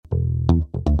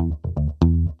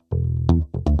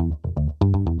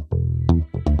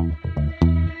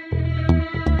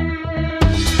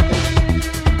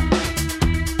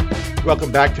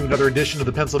Welcome back to another edition of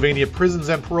the Pennsylvania Prisons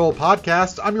and Parole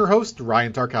podcast. I'm your host,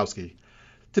 Ryan Tarkowski.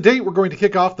 Today, we're going to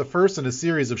kick off the first in a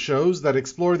series of shows that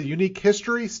explore the unique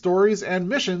history, stories, and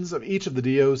missions of each of the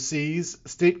DOC's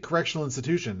state correctional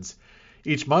institutions.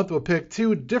 Each month, we'll pick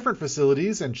two different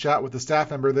facilities and chat with the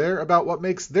staff member there about what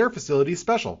makes their facility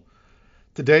special.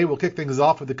 Today, we'll kick things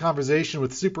off with a conversation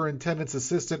with Superintendent's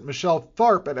Assistant Michele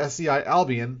Tharp at SCI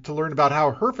Albion to learn about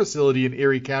how her facility in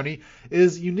Erie County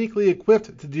is uniquely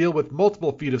equipped to deal with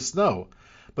multiple feet of snow.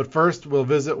 But first, we'll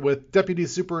visit with Deputy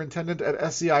Superintendent at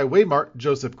SCI Waymart,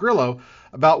 Joseph Grillo,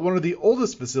 about one of the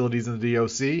oldest facilities in the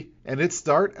DOC and its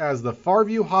start as the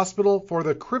Farview Hospital for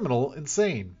the Criminal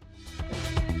Insane.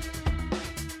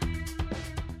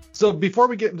 So before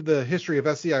we get into the history of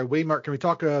SCI Waymart, can we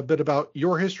talk a bit about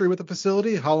your history with the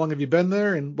facility? How long have you been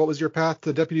there, and what was your path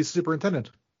to Deputy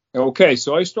Superintendent? Okay,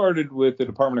 so I started with the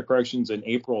Department of Corrections in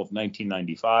April of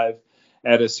 1995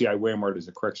 at SCI Waymart as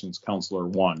a Corrections Counselor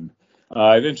 1.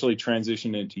 I eventually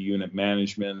transitioned into unit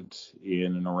management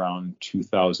in and around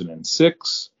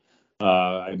 2006.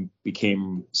 I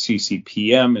became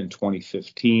CCPM in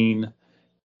 2015.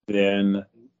 Then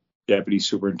Deputy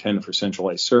Superintendent for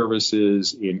Centralized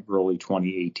Services in late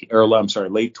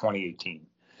 2018.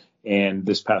 And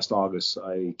this past August,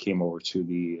 I came over to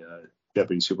the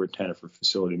Deputy Superintendent for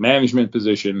Facility Management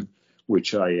position,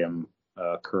 which I am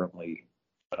currently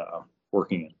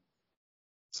working in.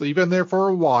 So you've been there for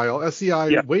a while.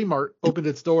 SCI Waymart opened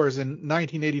its doors in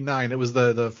 1989. It was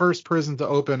the first prison to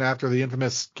open after the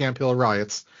infamous Camp Hill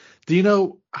riots. Do you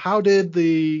know how did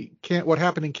what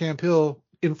happened in Camp Hill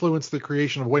influence the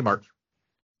creation of Waymart?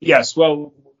 Yes,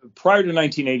 well, prior to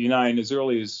 1989, as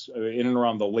early as in and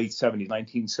around the late 70s,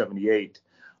 1978,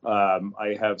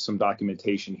 I have some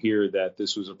documentation here that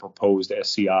this was a proposed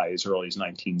SCI as early as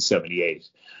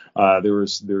 1978.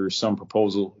 There's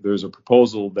a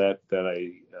proposal that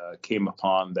I came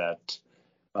upon that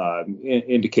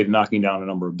indicated knocking down a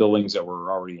number of buildings that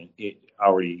were already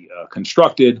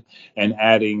constructed and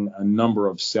adding a number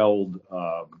of celled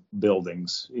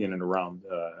buildings in and around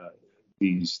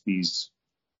these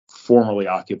formerly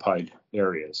occupied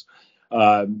areas.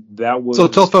 So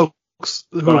tell folks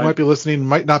who might be listening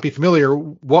might not be familiar,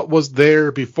 what was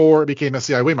there before it became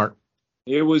SCI Waymart?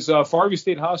 It was Farview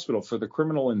State Hospital for the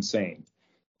Criminal Insane.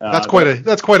 That's quite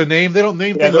a name. They don't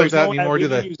name things like that anymore, do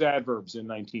they? They use adverbs in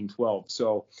 1912.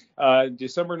 So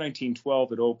December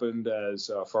 1912, it opened as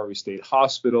Farview State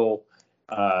Hospital.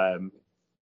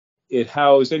 It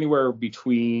housed anywhere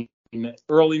between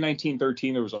early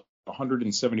 1913, there was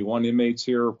 171 inmates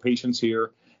here, patients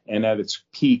here, and at its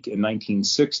peak in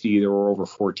 1960, there were over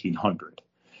 1,400,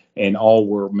 and all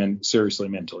were seriously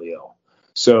mentally ill.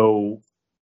 So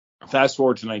fast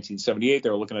forward to 1978, they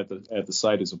were looking at the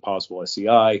site as a possible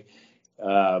SCI.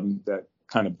 That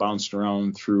kind of bounced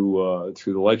around through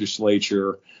the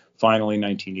legislature. Finally,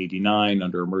 1989,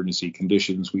 under emergency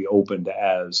conditions, we opened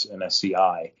as an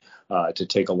SCI to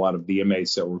take a lot of the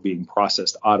inmates that were being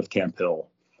processed out of Camp Hill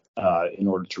in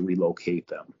order to relocate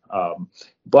them.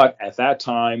 But at that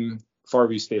time,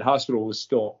 Farview State Hospital was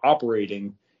still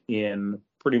operating in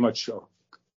pretty much a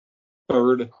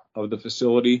third of the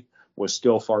facility was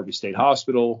still Farview State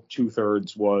Hospital.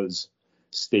 2/3 was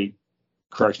State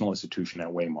Correctional Institution at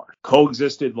Waymart.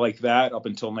 Coexisted like that up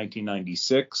until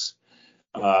 1996.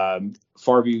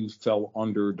 Farview fell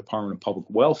under Department of Public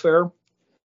Welfare,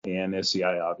 and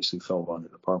SCI obviously fell under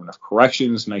Department of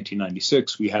Corrections.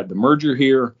 1996, we had the merger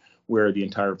here, where the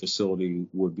entire facility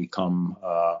would become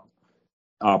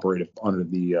operated under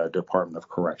the Department of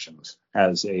Corrections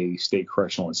as a state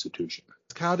correctional institution.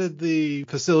 How did the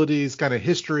facility's kind of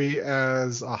history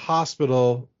as a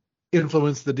hospital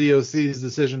influence the DOC's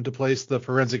decision to place the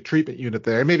forensic treatment unit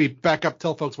there? And maybe back up,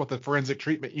 tell folks what the forensic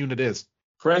treatment unit is.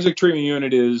 Forensic treatment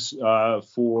unit is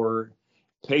for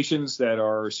patients that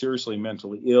are seriously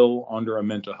mentally ill under a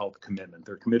mental health commitment.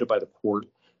 They're committed by the court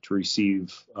to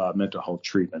receive mental health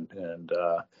treatment, and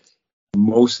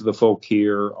most of the folk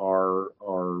here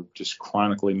are just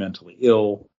chronically mentally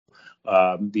ill.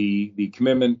 The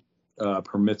commitment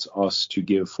permits us to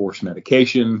give forced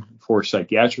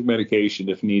psychiatric medication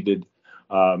if needed,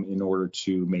 in order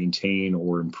to maintain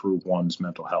or improve one's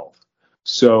mental health.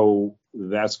 So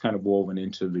that's kind of woven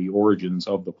into the origins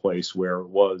of the place, where it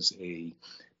was a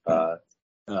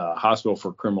hospital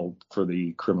for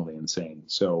the criminally insane.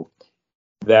 So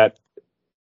that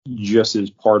just is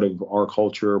part of our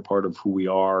culture, part of who we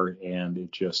are, and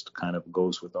it just kind of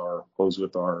goes with our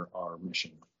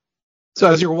mission. So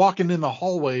as you're walking in the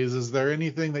hallways, is there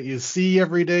anything that you see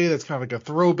every day that's kind of like a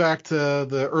throwback to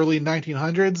the early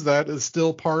 1900s that is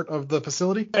still part of the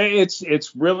facility?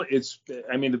 It's really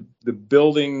I mean the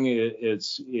building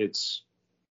it's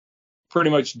pretty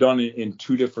much done in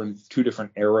two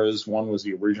different eras. One was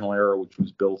the original era, which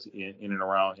was built in and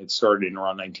around. It started in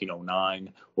around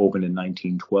 1909, opened in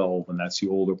 1912, and that's the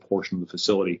older portion of the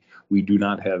facility. We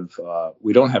don't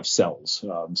have cells,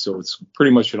 so it's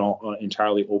pretty much an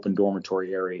entirely open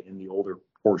dormitory area in the older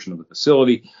portion of the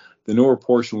facility. The newer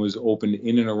portion was opened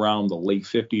in and around the late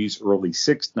 50s, early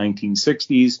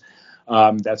 1960s.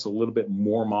 That's a little bit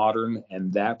more modern,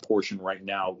 and that portion right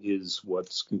now is what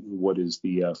is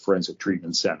the forensic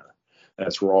treatment center.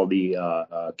 That's where all the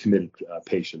committed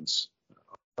patients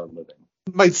are living.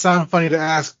 It might sound funny to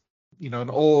ask, an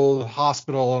old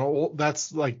hospital,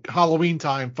 that's like Halloween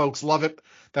time. Folks love it.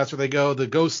 That's where they go. The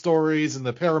ghost stories and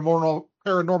the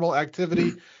paranormal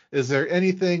activity. Is there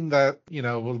anything that,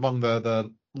 among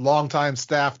the longtime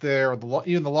staff there, or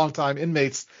even the longtime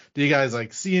inmates, do you guys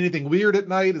see anything weird at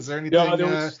night? Is there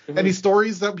anything, any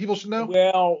stories that people should know?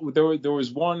 Well, there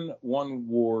was one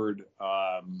ward,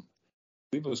 I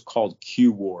believe it was called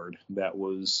Q Ward, that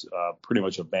was pretty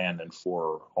much abandoned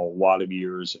for a lot of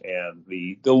years, and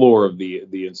the lore of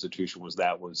the institution was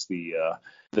that was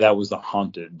the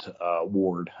haunted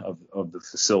ward of the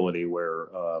facility where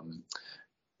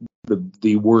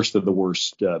the worst of the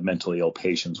worst mentally ill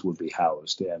patients would be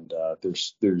housed, and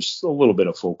there's a little bit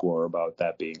of folklore about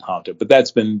that being haunted, but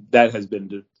that has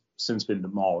since been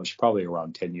demolished probably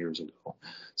around 10 years ago.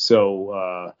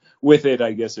 So with it,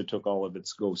 I guess it took all of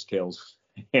its ghost tales,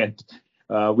 and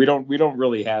we don't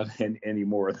really have any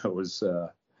more of those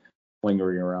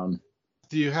lingering around.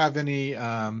 Do you have any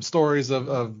stories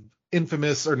of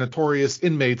infamous or notorious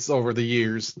inmates over the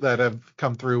years that have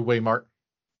come through Waymart?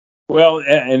 Well,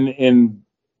 and in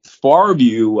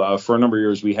Farview, for a number of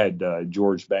years, we had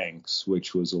George Banks,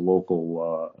 which was a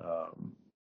local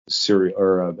serial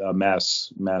or a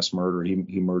mass murder.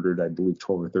 He murdered, I believe,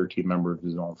 12 or 13 members of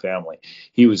his own family.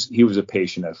 He was a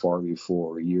patient at Farview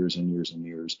for years and years and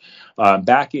years.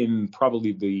 Back in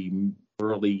probably the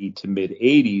early to mid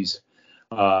 80s,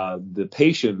 the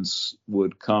patients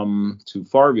would come to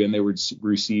Farview and they would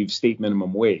receive state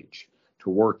minimum wage to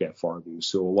work at Farview.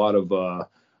 So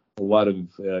a lot of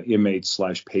inmates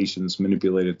 / patients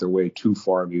manipulated their way to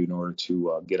Farview in order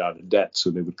to get out of debt.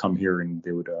 So they would come here and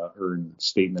they would earn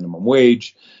state minimum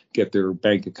wage, get their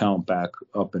bank account back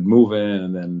up and moving,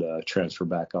 and then transfer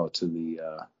back out to the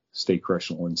state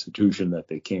correctional institution that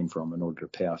they came from in order to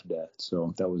pay off debt.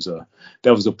 So that was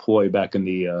a ploy back in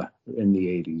the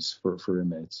 80s for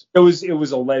inmates. It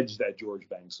was alleged that George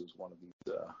Banks was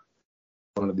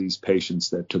one of these patients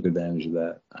that took advantage of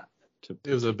that.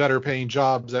 It was a better paying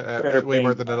job at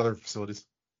Waymart than at other facilities.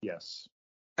 Yes.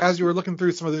 As you were looking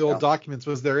through some of the old documents,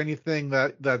 was there anything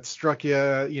that struck you?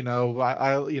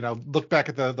 I look back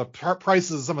at the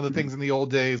prices of some of the things in the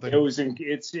old days.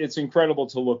 It's incredible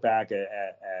to look back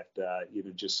at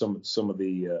just some of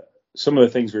the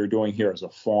things we were doing here as a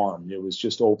farm. It was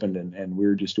just opened and we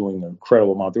were just doing an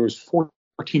incredible amount. There was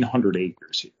 1,400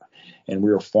 acres here, and we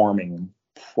were farming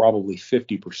probably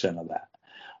 50% of that.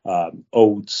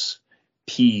 Oats,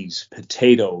 peas,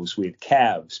 potatoes. We had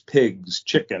calves, pigs,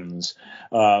 chickens.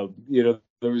 There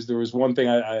was one thing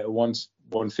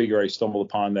one figure I stumbled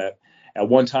upon, that at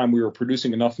one time we were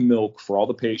producing enough milk for all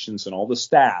the patients and all the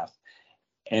staff,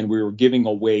 and we were giving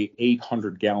away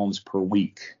 800 gallons per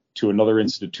week to another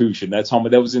institution. That's how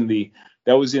much. That was in the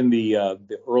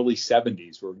early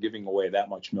 70s. We were giving away that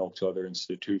much milk to other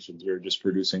institutions. We were just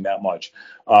producing that much.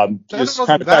 That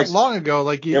wasn't that long ago.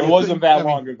 It wasn't that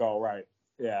long ago, right?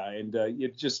 Yeah, and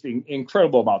it just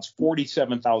incredible amounts.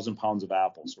 47,000 pounds of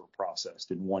apples were processed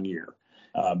in 1 year.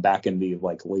 Back in the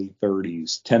late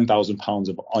 30s, 10,000 pounds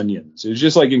of onions. It was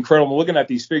just incredible. I'm looking at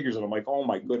these figures and I'm like, oh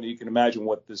my goodness, you can imagine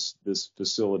what this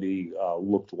facility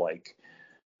looked like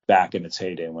back in its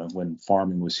heyday when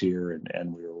farming was here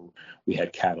and we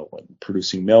had cattle and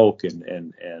producing milk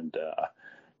and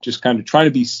just kind of trying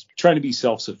to be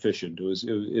self-sufficient. It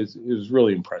was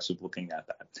really impressive looking at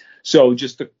that. So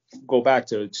just to go back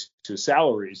to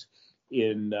salaries,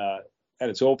 at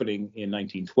its opening in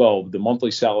 1912, the monthly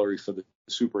salary for the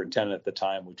superintendent at the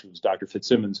time, which was Dr.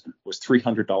 Fitzsimmons, was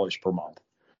 $300 per month.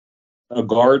 A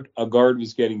guard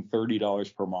was getting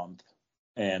 $30 per month,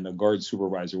 and a guard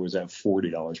supervisor was at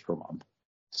 $40 per month.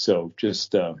 So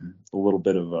just a little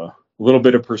bit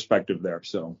of perspective there.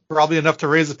 So probably enough to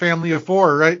raise a family of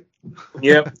 4, right?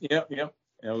 Yep. That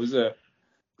was it.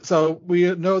 So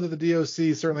we know that the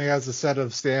DOC certainly has a set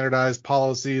of standardized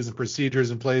policies and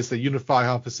procedures in place that unify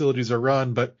how facilities are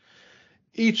run, but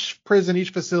each prison,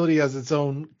 each facility has its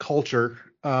own culture.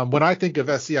 When I think of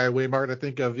SCI Waymart, I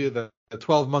think of the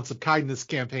 12 months of kindness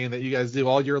campaign that you guys do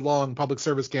all year long, public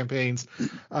service campaigns.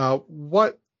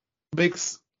 What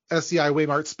makes SCI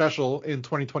Waymart special in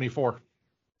 2024?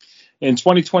 In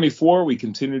 2024, we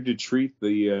continue to treat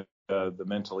the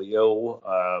mentally ill.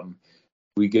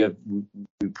 We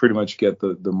pretty much get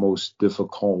the most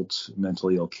difficult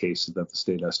mentally ill cases that the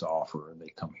state has to offer, and they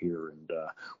come here, and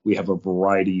we have a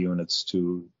variety of units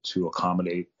to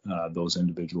accommodate those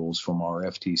individuals, from our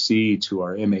FTC to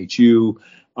our MHU,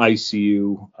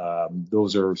 ICU.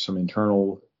 Those are some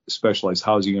internal specialized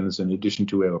housing units. In addition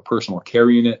to, we have a personal care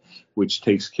unit, which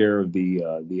takes care of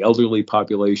the elderly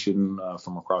population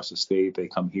from across the state. They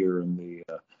come here and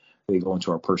they go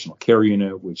into our personal care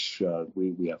unit, which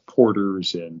we have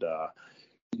porters and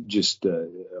just our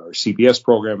CPS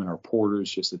program, and our porters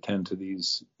just attend to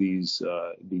these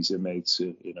inmates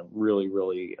in a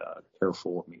really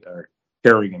careful,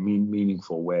 caring and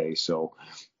meaningful way. So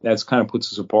that's kind of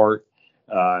puts us apart.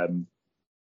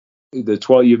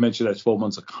 You mentioned that 12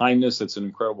 months of kindness. That's an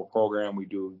incredible program. We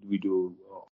do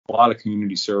a lot of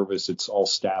community service. It's all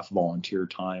staff volunteer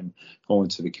time going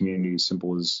to the community, as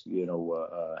simple as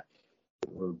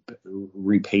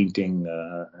repainting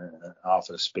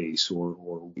office space,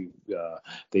 or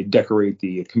they decorate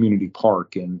the community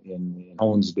park in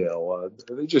Honesdale.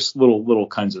 Just little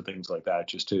kinds of things like that,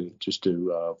 just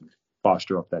to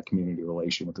foster up that community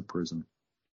relation with the prison.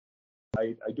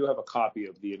 I do have a copy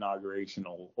of the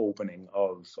inaugurational opening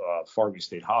of Farview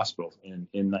State Hospital.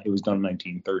 It was done in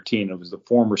 1913. It was the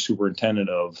former superintendent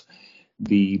of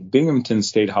the Binghamton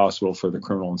State Hospital for the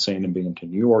Criminal Insane in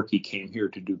Binghamton, New York. He came here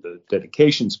to do the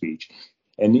dedication speech,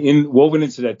 and woven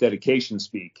into that dedication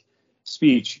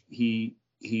speech,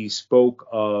 he spoke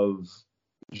of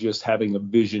just having a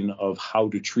vision of how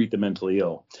to treat the mentally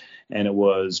ill. And it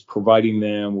was providing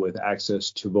them with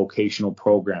access to vocational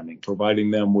programming,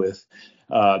 providing them with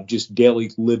just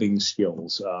daily living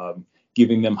skills,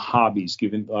 giving them hobbies,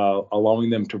 allowing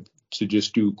them to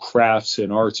just do crafts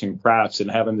and arts and crafts,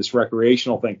 and having this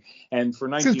recreational thing. And for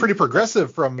seems pretty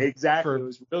progressive exactly. It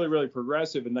was really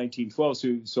progressive in 1912.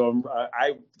 So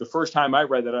the first time I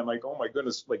read that, I'm like, oh my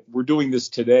goodness, like we're doing this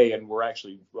today, and we're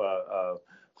actually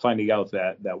finding out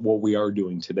that what we are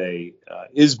doing today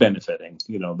is benefiting,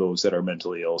 those that are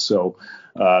mentally ill. So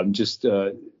just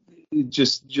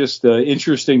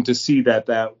interesting to see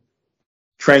that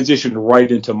transitioned right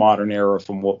into modern era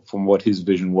from what his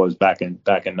vision was back in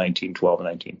 1912 and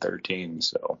 1913.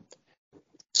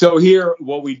 So here,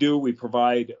 what we do, we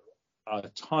provide a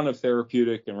ton of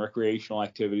therapeutic and recreational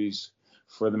activities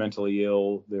for the mentally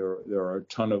ill. There are a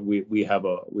ton of we have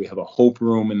a hope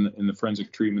room in the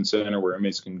forensic treatment center where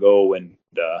inmates can go, and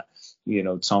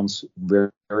it sounds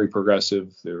very, very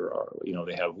progressive. There are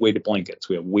they have weighted blankets,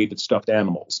 we have weighted stuffed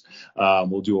animals.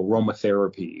 We'll do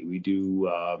aromatherapy. We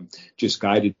do just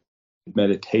guided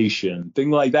meditation,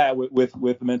 things like that with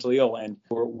the mentally ill, and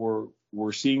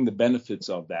we're seeing the benefits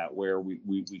of that, where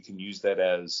we can use that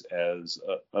as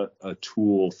a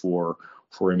tool for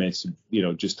inmates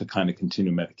to, just to kind of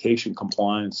continue medication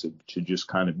compliance, to just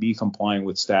kind of be compliant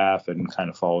with staff and kind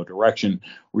of follow direction.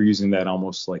 We're using that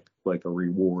almost like a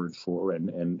reward for,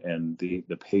 and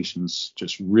the patients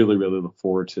just really look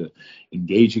forward to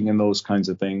engaging in those kinds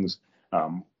of things.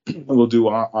 We'll do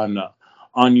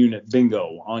on unit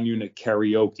bingo, on unit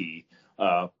karaoke,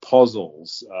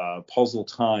 puzzles, puzzle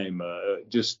time,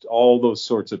 just all those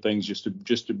sorts of things, just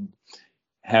to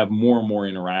have more and more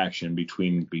interaction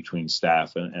between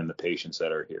staff and the patients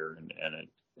that are here,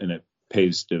 and it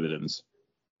pays dividends.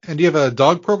 And do you have a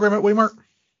dog program at Waymart?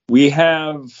 We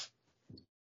have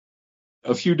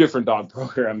a few different dog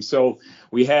programs. So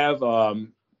we have our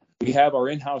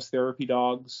in-house therapy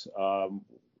dogs.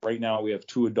 Right now we have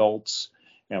 2 adults,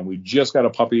 and we just got a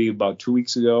puppy about 2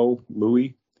 weeks ago,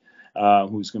 Louie,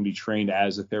 who's going to be trained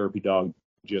as a therapy dog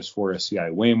just for SCI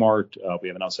Waymart. We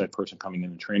have an outside person coming in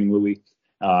and training Louie.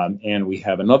 And we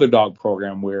have another dog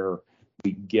program where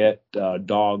we get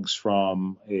dogs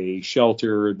from a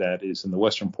shelter that is in the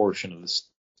western portion of the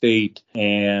state,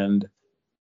 and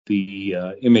the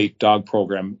inmate dog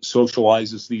program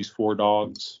socializes these 4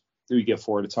 dogs. We get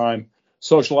 4 at a time.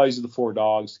 Socializes the 4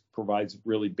 dogs, provides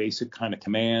really basic kind of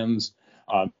commands,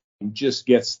 just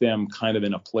gets them kind of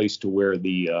in a place to where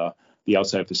the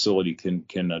outside facility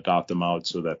can adopt them out,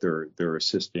 so that they're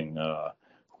assisting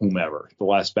whomever. The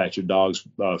last batch of dogs,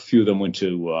 a few of them went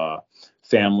to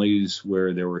families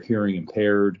where there were hearing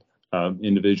impaired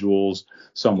individuals,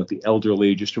 some with the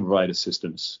elderly, just to provide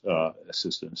assistance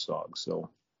dogs. So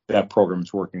that program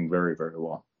is working very, very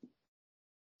well.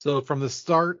 So from the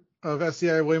start of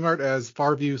SCI Waymart as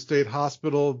Farview State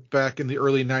Hospital back in the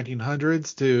early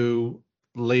 1900s to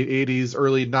late 80s,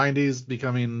 early 90s,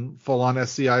 becoming full-on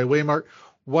SCI Waymart.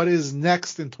 What is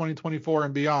next in 2024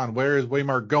 and beyond? Where is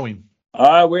Waymart going?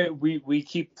 We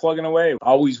keep plugging away.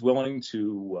 Always willing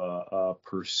to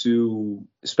pursue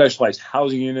specialized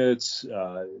housing units.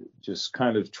 Just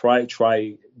kind of try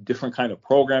different kind of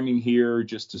programming here,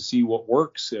 just to see what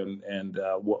works and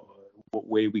what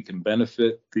way we can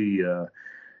benefit the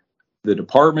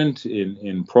department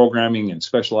in programming and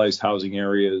specialized housing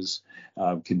areas.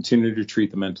 Continue to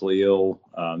treat the mentally ill.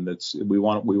 We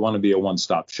want to be a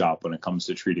one-stop shop when it comes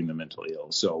to treating the mentally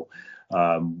ill. So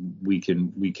we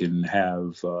can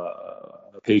have a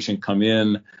patient come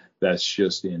in that's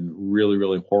just in really,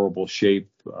 really horrible shape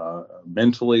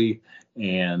mentally,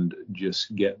 and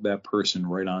just get that person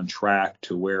right on track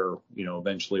to where,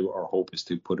 eventually our hope is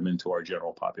to put them into our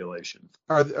general population.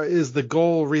 Is the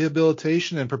goal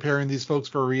rehabilitation and preparing these folks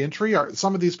for reentry?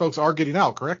 Some of these folks are getting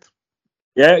out, correct?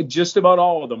 Yeah, just about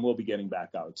all of them will be getting back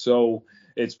out. So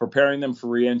it's preparing them for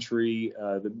reentry.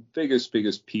 The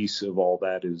biggest piece of all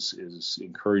that is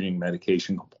encouraging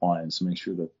medication compliance, to make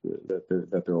sure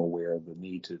that they're aware of the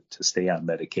need to stay on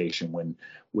medication when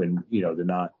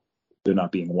they're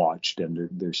not being watched and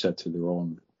they're set to their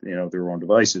own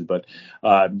devices. But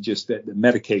just that the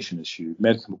medication is huge.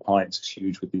 Med compliance is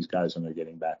huge with these guys when they're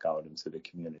getting back out into the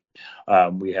community.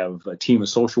 We have a team of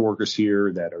social workers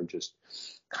here that are just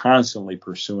constantly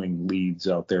pursuing leads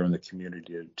out there in the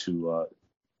community to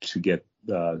get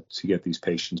these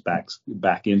patients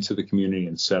back into the community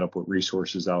and set up with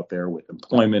resources out there with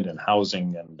employment and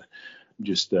housing, and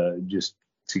just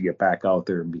to get back out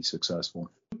there and be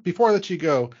successful. Before I let you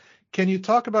go, can you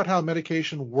talk about how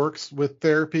medication works with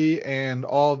therapy and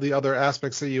all the other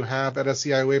aspects that you have at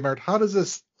SCI Waymart? How is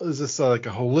this like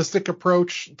a holistic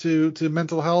approach to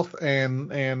mental health,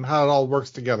 and how it all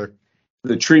works together?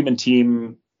 The treatment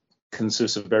team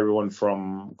consists of everyone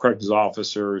from corrections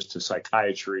officers to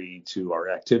psychiatry to our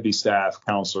activity staff,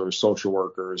 counselors, social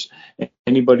workers,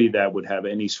 anybody that would have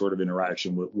any sort of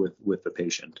interaction with the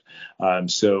patient.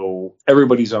 So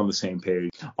everybody's on the same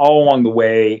page. All along the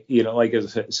way, like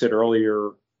as I said earlier,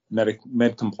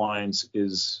 med compliance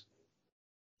is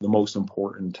the most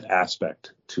important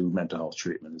aspect to mental health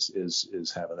treatment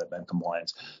is having that med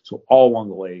compliance. So all along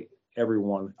the way,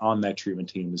 everyone on that treatment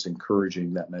team is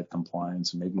encouraging that med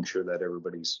compliance and making sure that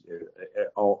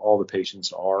all the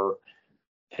patients are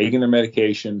taking their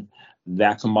medication.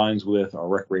 That combines with our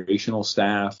recreational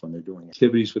staff when they're doing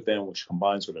activities with them, which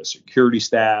combines with our security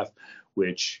staff,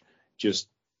 which just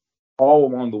all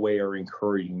along the way are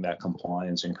encouraging that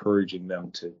compliance, encouraging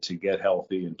them to get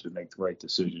healthy and to make the right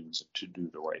decisions, to do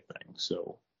the right thing.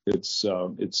 So it's a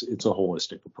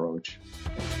holistic approach.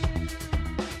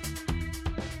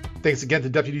 Thanks again to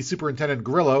Deputy Superintendent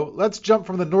Grillo. Let's jump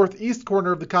from the northeast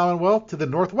corner of the Commonwealth to the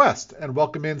northwest and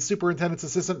welcome in Superintendent's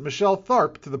Assistant Michele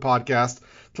Tharp to the podcast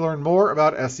to learn more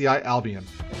about SCI Albion.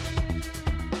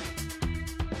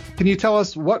 Can you tell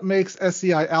us what makes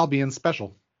SCI Albion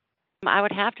special? I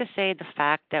would have to say the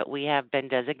fact that we have been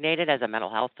designated as a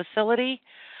mental health facility.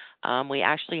 We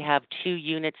actually have 2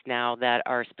 units now that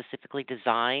are specifically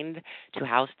designed to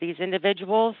house these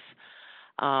individuals.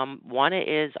 One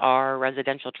is our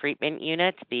residential treatment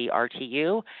unit, the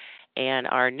RTU, and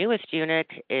our newest unit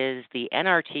is the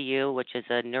NRTU, which is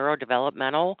a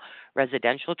neurodevelopmental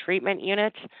residential treatment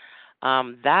unit.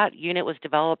 That unit was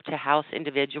developed to house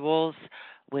individuals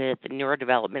with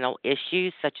neurodevelopmental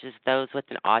issues, such as those with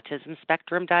an autism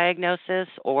spectrum diagnosis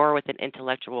or with an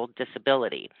intellectual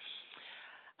disability.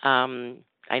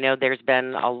 I know there's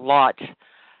been a lot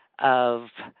of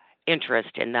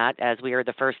interest in that, as we are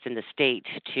the first in the state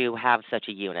to have such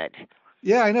a unit.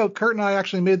 Yeah, I know. Kurt and I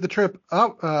actually made the trip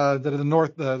up to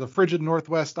the frigid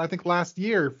Northwest, I think last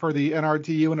year, for the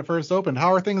NRTU when it first opened.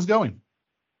 How are things going?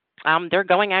 They're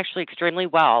going actually extremely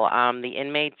well. The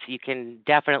inmates, you can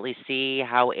definitely see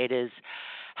how it is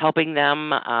helping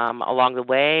them along the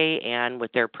way and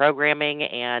with their programming,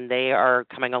 and they are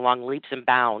coming along leaps and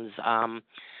bounds.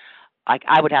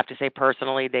 I would have to say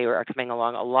personally, they are coming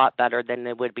along a lot better than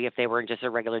they would be if they were in just a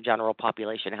regular general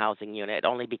population housing unit,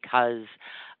 only because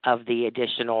of the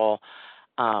additional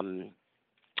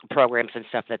programs and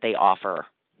stuff that they offer.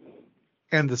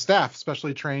 And the staff,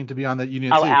 specially trained to be on that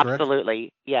unit too, correct?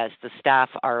 Absolutely. Yes, the staff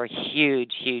are a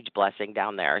huge, huge blessing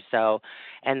down there. So,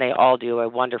 and they all do a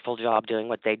wonderful job doing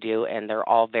what they do, and they're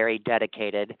all very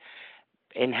dedicated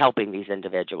in helping these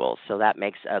individuals. So that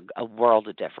makes a world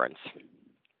of difference.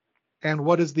 And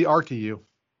what is the RTU?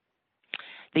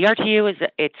 The RTU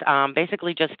it's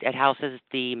basically just, it houses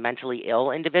the mentally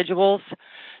ill individuals.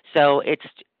 So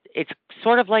It's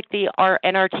sort of like the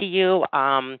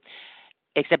NRTU,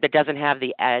 except it doesn't have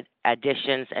the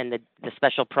additions and the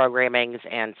special programmings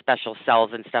and special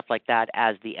cells and stuff like that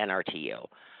as the NRTU.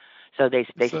 So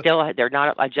they're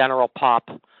not a general pop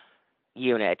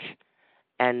unit,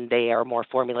 and they are more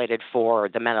formulated for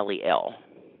the mentally ill.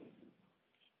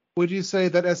 Would you say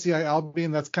that SCI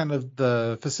Albion, that's kind of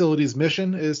the facility's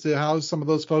mission, is to house some of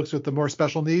those folks with the more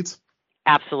special needs?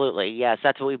 Absolutely, yes.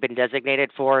 That's what we've been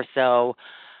designated for. So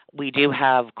we do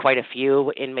have quite a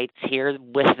few inmates here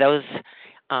with those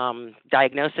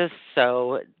diagnoses.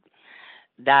 So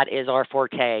that is our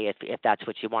forte, if that's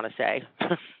what you want to say.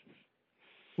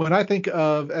 When I think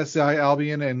of SCI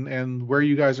Albion and where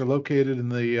you guys are located in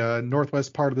the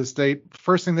northwest part of the state,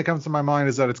 first thing that comes to my mind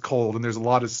is that it's cold and there's a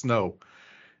lot of snow.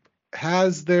 Are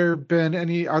there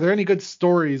any good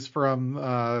stories from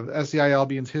SCI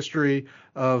Albion's history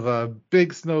of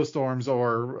big snowstorms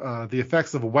or the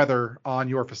effects of weather on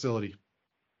your facility?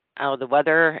 Oh, the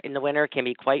weather in the winter can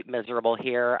be quite miserable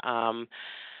here.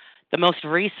 The most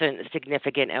recent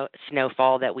significant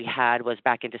snowfall that we had was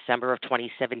back in December of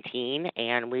 2017,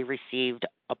 and we received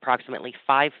approximately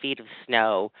 5 feet of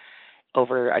snow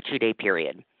over a 2-day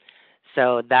period.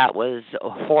 So that was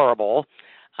horrible.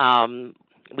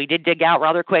 We did dig out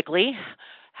rather quickly.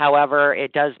 However,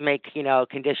 it does make,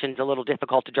 conditions a little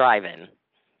difficult to drive in.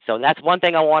 So that's one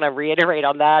thing I want to reiterate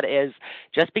on that is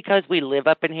just because we live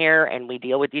up in here and we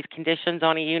deal with these conditions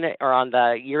on a unit or on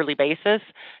the yearly basis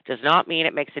does not mean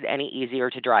it makes it any easier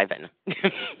to drive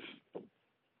in.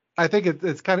 I think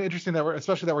it's kind of interesting that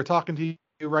we're talking to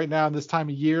you right now in this time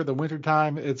of year, the winter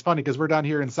time. It's funny because we're down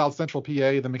here in South Central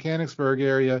PA, the Mechanicsburg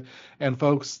area, and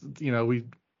folks,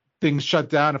 things shut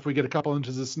down if we get a couple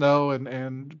inches of snow,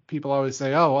 and people always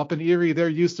say, oh, up in Erie, they're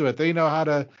used to it. They know how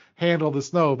to handle the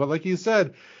snow. But like you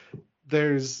said,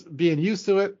 there's being used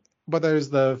to it, but there's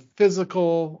the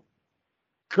physical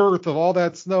girth of all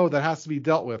that snow that has to be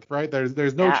dealt with, right?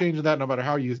 There's no change in that no matter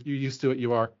how you're used to it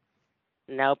you are.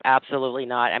 Nope, absolutely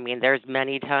not. I mean, there's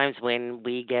many times when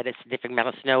we get a significant amount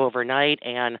of snow overnight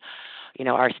and,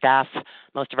 our staff,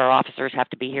 most of our officers have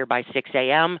to be here by 6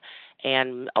 a.m.,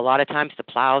 and a lot of times the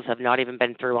plows have not even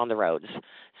been through on the roads.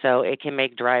 So it can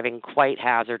make driving quite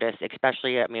hazardous,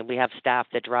 especially, we have staff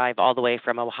that drive all the way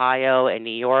from Ohio and New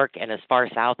York and as far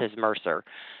south as Mercer.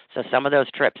 So some of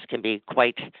those trips can be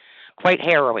quite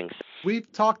harrowing.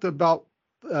 We've talked about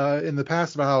in the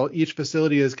past about how each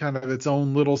facility is kind of its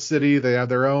own little city. They have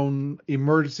their own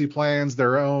emergency plans,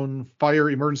 their own fire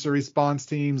emergency response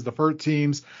teams, the FERT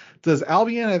teams. Does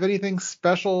Albion have anything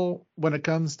special when it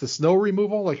comes to snow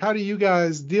removal? Like, how do you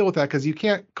guys deal with that? Because you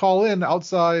can't call in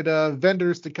outside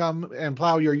vendors to come and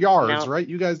plow your yards, right?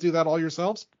 You guys do that all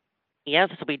yourselves? Yes,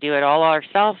 we do it all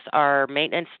ourselves. Our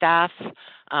maintenance staff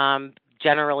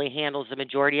generally handles the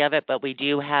majority of it, but we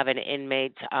do have an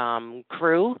inmate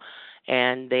crew,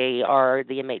 and they are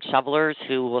the inmate shovelers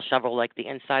who will shovel like the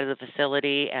inside of the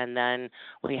facility, and then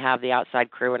we have the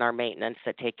outside crew and our maintenance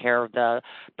that take care of the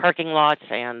parking lots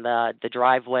and the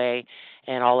driveway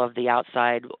and all of the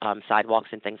outside sidewalks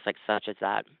and things like such as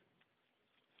that.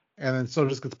 And then so it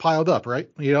just gets piled up, right?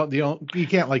 You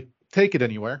can't like take it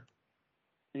anywhere.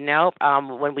 Nope.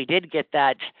 When we did get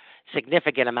that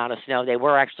significant amount of snow, they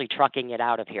were actually trucking it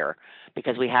out of here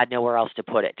because we had nowhere else to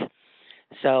put it.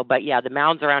 So, but yeah, the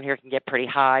mounds around here can get pretty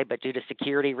high, but due to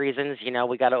security reasons,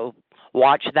 we got to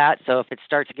watch that. So if it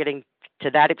starts getting to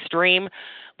that extreme,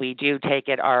 we do take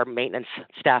it, our maintenance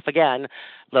staff again,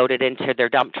 load it into their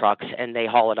dump trucks, and they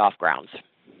haul it off grounds.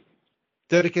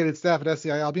 Dedicated staff at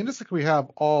SCI Albion, just like we have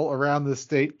all around the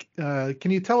state.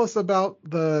 Can you tell us about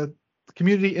the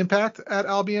community impact at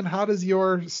Albion? How does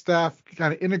your staff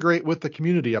kind of integrate with the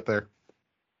community up there?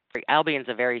 Albion's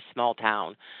a very small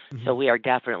town, so we are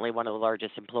definitely one of the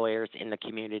largest employers in the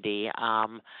community.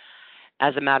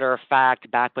 As a matter of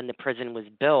fact, back when the prison was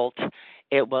built,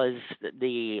 it was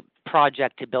the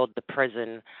project to build the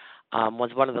prison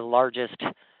was one of the largest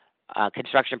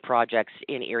construction projects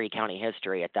in Erie County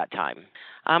history at that time.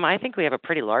 I think we have a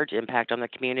pretty large impact on the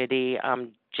community,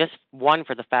 just one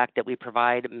for the fact that we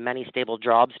provide many stable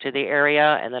jobs to the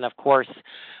area, and then, of course,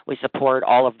 we support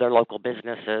all of their local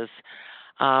businesses.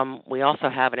 We also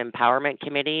have an empowerment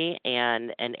committee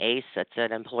and an ACE, that's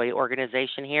an employee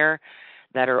organization here,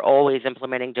 that are always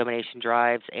implementing donation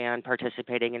drives and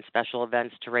participating in special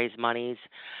events to raise monies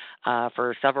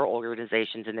for several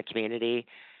organizations in the community.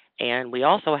 And we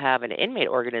also have an inmate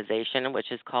organization,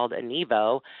 which is called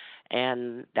ANIVO,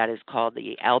 and that is called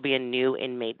the Albion New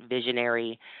Inmate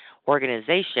Visionary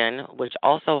Organization, which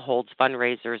also holds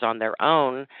fundraisers on their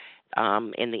own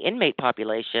in the inmate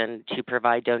population to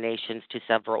provide donations to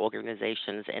several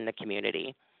organizations in the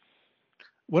community.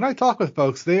 When I talk with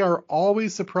folks, they are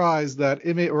always surprised that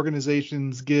inmate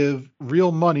organizations give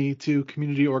real money to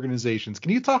community organizations.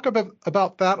 Can you talk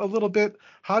about that a little bit?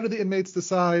 How do the inmates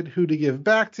decide who to give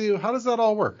back to? How does that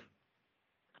all work?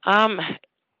 I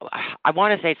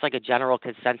want to say it's like a general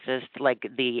consensus, like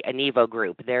the Anevo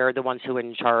group. They're the ones who are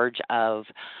in charge of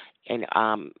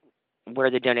where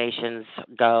the donations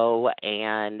go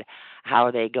and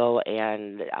how they go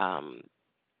and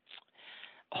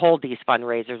hold these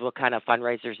fundraisers, what kind of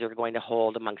fundraisers they're going to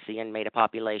hold amongst the inmate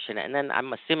population. And then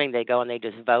I'm assuming they go and they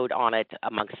just vote on it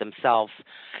amongst themselves,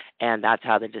 and that's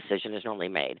how the decision is normally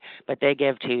made. But they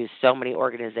give to so many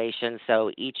organizations,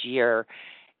 so each year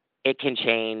it can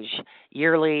change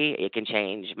yearly, it can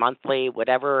change monthly,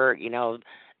 whatever,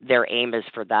 their aim is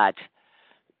for that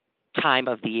time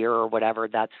of the year or whatever,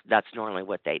 that's normally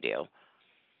what they do.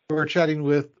 We're chatting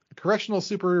with Correctional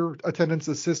Superintendent's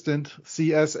Assistant,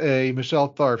 CSA,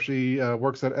 Michele Tharp. She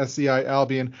works at SCI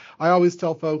Albion. I always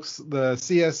tell folks the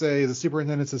CSA, the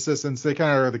Superintendent's Assistants, they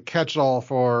kind of are the catch-all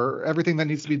for everything that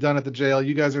needs to be done at the jail.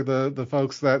 You guys are the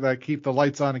folks that keep the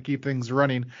lights on and keep things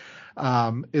running.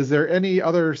 Is there any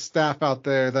other staff out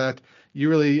there that you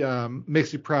really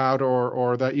makes you proud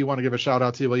or that you want to give a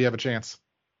shout-out to while you have a chance?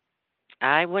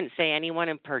 I wouldn't say anyone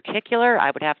in particular.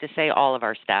 I would have to say all of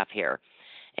our staff here.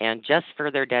 And just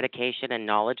for their dedication and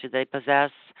knowledge that they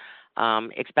possess,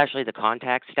 especially the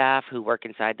contact staff who work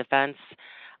inside the fence,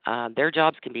 their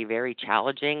jobs can be very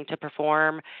challenging to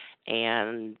perform,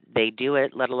 and they do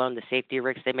it, let alone the safety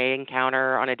risks they may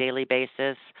encounter on a daily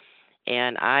basis.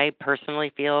 And I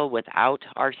personally feel without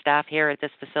our staff here at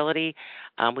this facility,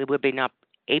 we would be not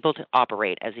able to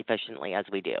operate as efficiently as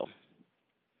we do.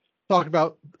 Talk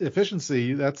about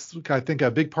efficiency. That's, I think,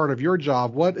 a big part of your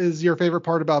job. What is your favorite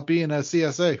part about being a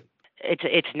CSA?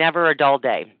 It's never a dull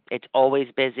day. It's always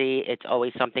busy. It's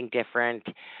always something different.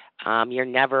 You're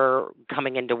never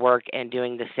coming into work and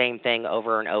doing the same thing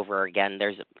over and over again.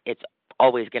 It's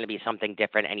always going to be something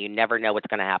different, and you never know what's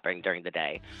going to happen during the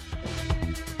day.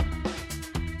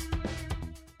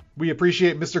 We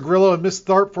appreciate Mr. Grillo and Ms.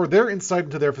 Tharp for their insight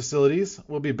into their facilities.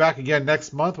 We'll be back again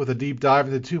next month with a deep dive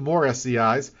into 2 more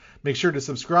SCIs. Make sure to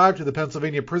subscribe to the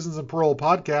Pennsylvania Prisons and Parole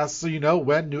podcast so you know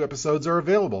when new episodes are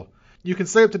available. You can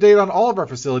stay up to date on all of our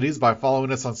facilities by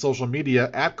following us on social media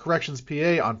at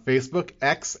CorrectionsPA on Facebook,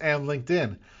 X, and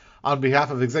LinkedIn. On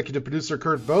behalf of executive producer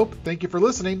Kurt Vogt, thank you for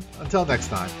listening. Until next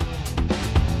time.